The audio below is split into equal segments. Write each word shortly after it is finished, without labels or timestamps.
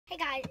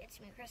guys, it's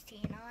me,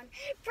 Christine, on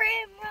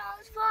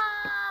Primrose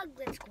Vlog.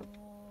 Let's go.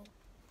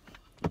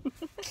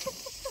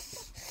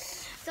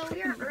 So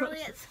we are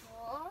early at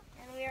school,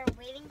 and we are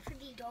waiting for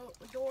the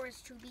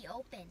doors to be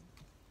open.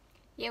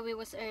 Yeah, we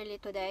was early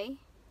today.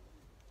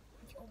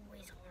 It's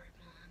always hard,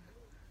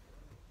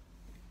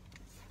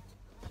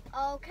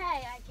 Mom. Okay,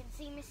 I can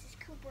see Mrs.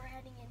 Cooper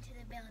heading into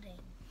the building.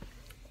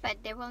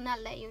 But they will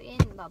not let you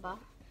in, Baba.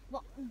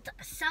 Well,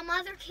 some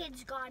other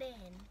kids got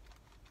in.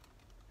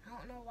 I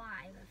don't know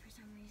why, but for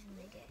some reason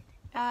they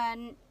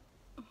did.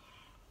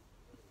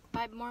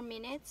 5 more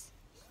minutes.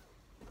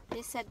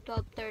 They said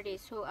 12:30,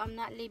 so I'm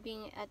not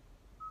leaving at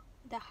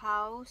the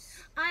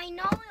house. I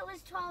know it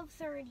was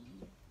 12:30.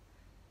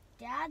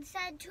 Dad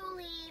said to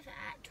leave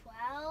at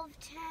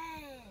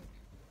 12:10.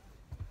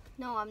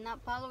 No, I'm not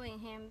following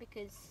him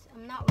because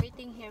I'm not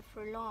waiting here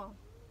for long.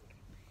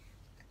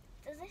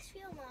 Does this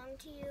feel long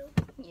to you?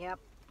 Yep.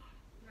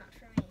 Not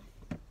for me.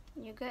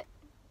 You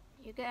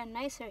got a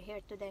nicer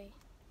hair today.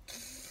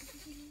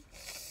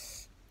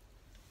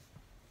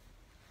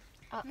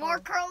 Uh-oh. More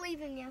curly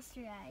than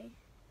yesterday.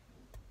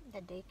 The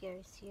daycare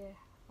is here.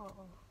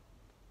 Uh-oh.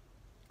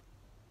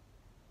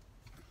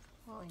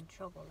 We're in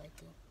trouble, I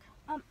think.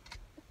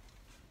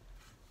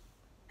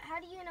 How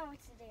do you know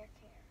it's a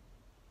daycare?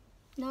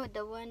 No,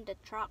 the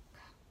truck.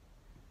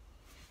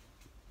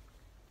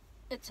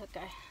 It's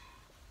okay.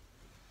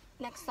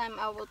 Next time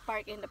I will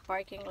park in the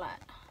parking lot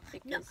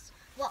because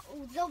Well,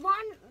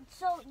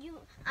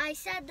 I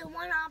said the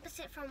one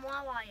opposite from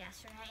Wawa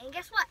yesterday, and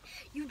guess what?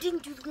 You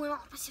didn't do the one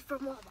opposite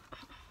from Wawa.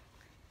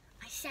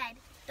 I said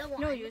the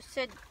one. No, you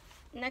said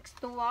next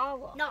to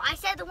Wawa. No, I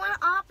said the one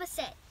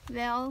opposite.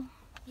 Well,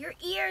 your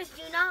ears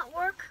do not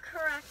work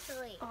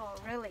correctly. oh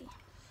really?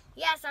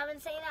 Yes, I've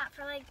been saying that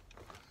for like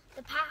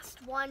the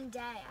past one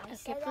day.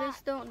 Okay,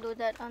 please don't do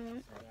that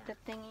on the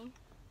thingy.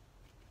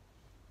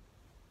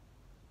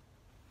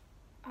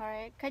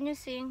 Alright, can you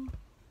sing?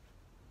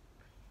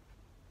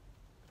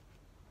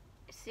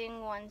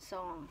 Sing one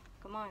song.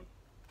 Come on.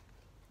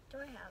 Do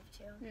I have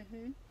to?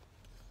 Mm-hmm.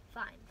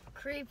 Fine.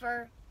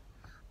 Creeper.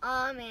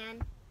 Oh,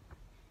 man.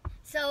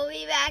 So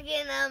we back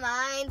in the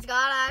mines,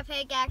 got our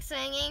pickaxe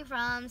swinging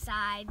from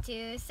side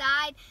to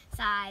side,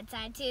 side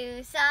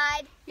to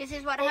side. This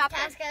is what This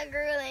happened. task a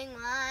grueling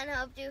one,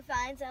 hope to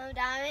find some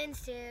diamonds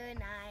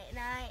tonight,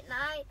 night,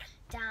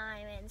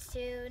 diamonds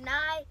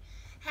tonight.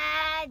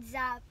 Heads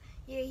up,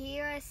 you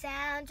hear a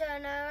sound,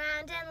 turn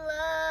around and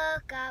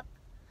look up.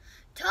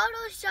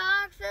 Total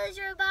shock fills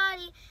your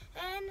body,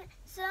 and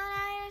so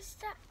now you're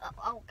stuck.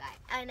 Oh,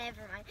 okay,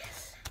 never mind.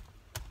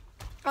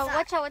 Oh,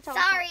 watch out.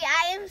 Sorry,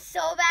 I am so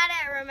bad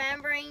at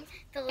remembering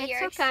the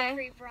lyrics It's okay. of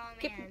Creeper on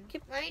Man.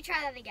 Let me try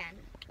that again.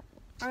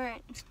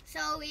 Alright.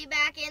 So we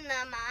back in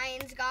the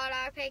mines, got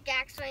our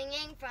pickaxe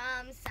swinging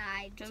from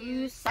side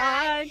to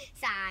side.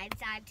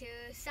 Side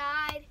to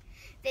side.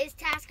 This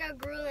task a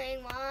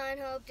grueling one,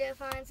 hope to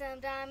find some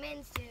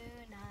diamonds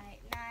tonight,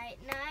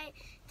 night,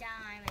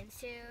 diamonds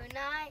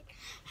tonight.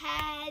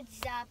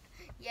 Heads up,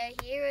 you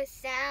hear a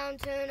sound,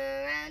 turn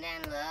around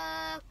and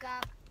look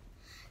up.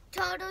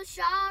 Total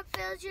shock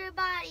fills your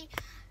body.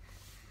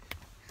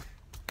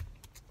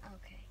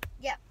 Okay.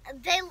 Yep.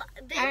 They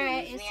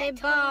Alright, lose you me say at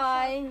total shock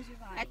bye. fills your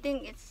body. I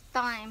think it's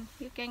time.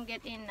 You can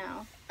get in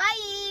now.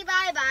 Bye,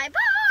 bye, bye,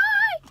 bye.